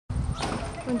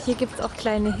Und hier gibt es auch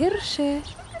kleine Hirsche.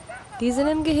 Die sind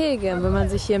im Gehege. Und wenn man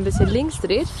sich hier ein bisschen links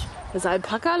dreht, das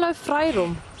Alpaka läuft frei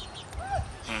rum.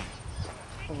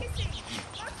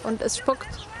 Und es spuckt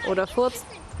oder furzt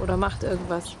oder macht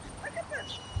irgendwas.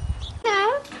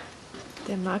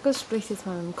 Der Markus spricht jetzt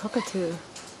mal mit dem Cockatoo.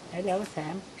 Hello,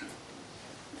 Sam.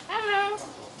 Hello.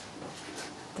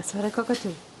 Das war der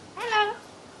Cockatoo. Hello.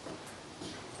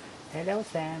 Hello,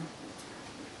 Sam.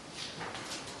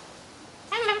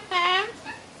 Hello, Sam.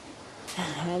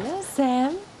 Hello,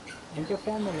 Sam. And your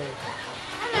family.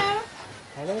 Hello.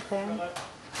 Hello, Sam.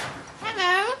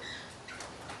 Hello.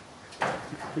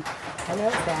 Hello,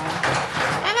 Sam.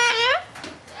 Hello.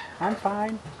 I'm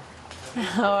fine.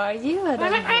 How are you?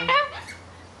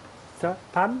 So,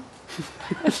 pardon?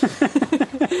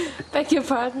 Beg your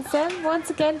pardon, Sam.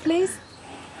 Once again, please.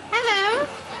 Hello.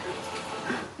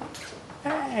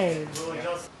 Hey.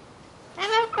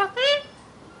 Hello, Coffee.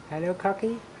 Hello,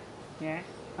 cocky. Yeah,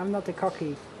 I'm not a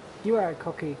cocky. You are a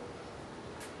cocky.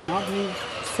 Not me.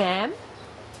 Sam?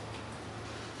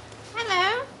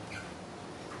 Hello.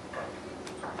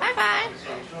 Bye bye.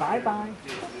 Bye bye.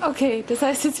 Okay, das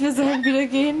heißt jetzt, wir sollen wieder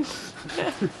gehen.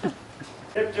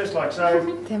 Yep, just like so.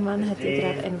 Der Mann hat hier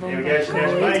gerade ein There we Wombi go. So now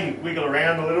geholt. may wiggle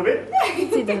around a little bit.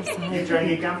 Sie darf You sein. try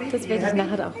here, Gumpy. Das You werde ich happy?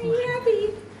 nachher auch machen.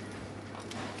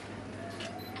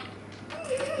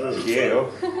 Good girl.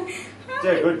 It's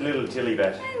a good little tilly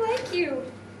bat. I like you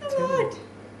a lot.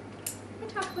 I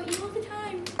talk about you all the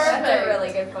time. That's a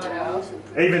really good photo.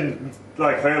 Even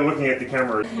like her looking at the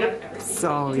camera. Yep.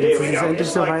 So, jetzt ist es endlich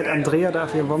soweit. Andrea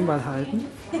darf ihr Wombat halten.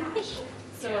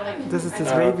 Das ist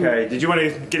das Baby. Okay. Did you want to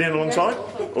get in alongside,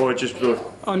 or just?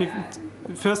 Only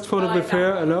first photo with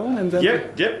her alone and then.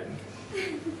 Yep. Yep.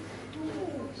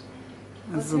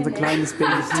 Das ist unser kleines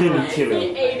Baby Tilly.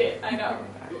 Tilly. Ate it, I know.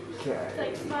 Okay.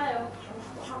 Like, smile.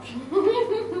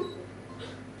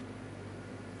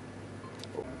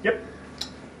 Yep.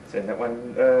 Send that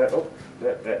one. Oh,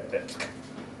 that.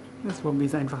 Das Wombi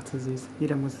ist einfach zu süß.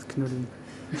 Jeder muss es knuddeln.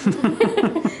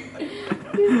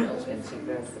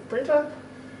 That's the printer.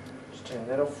 Just turn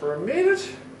that off for a minute.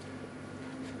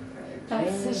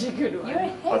 That's such a good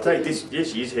one. I'll take this.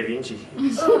 Yes, she is heavy, isn't she?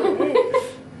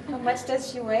 How much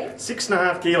does she weigh?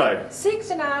 6.5 kilo.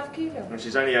 6.5 kilo. And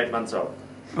she's only 8 months old.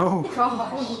 Oh,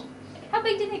 Gosh. How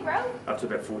big did they grow? Up to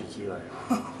about 40 kilo.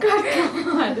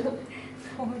 God.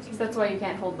 That's why you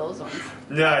can't hold those ones.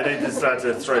 No, they just start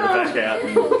to throw the back out.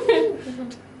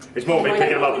 And it's more me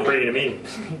picking them up and bringing them in.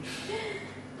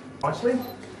 Nicely.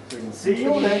 So we can see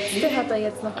all that. Der hat da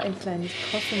jetzt noch ein kleines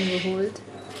Possum geholt.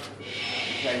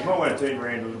 Okay, you might want to turn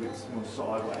around a little bit more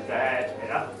sideways. That's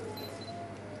better.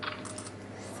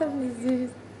 So süß.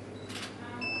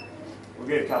 We'll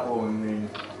get a couple and then.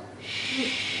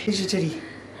 Here's your teddy.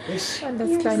 Yes. Und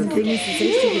das kleine Ding ist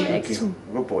richtig in Action.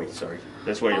 Good boy, sorry.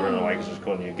 That's why you ran away because I was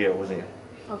calling you a girl, wasn't you?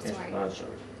 Oh, sorry. Oh,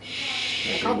 sorry.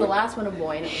 I called the last one a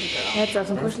boy and it was a girl. Er hat es auf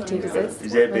den Kuscheltier gesetzt,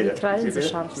 Is that weil die better? Krallen Is so that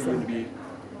scharf better? sind.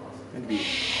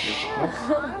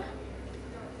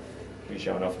 You're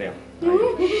showing off now.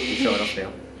 You're showing off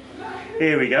now.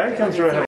 Here we go. Come through.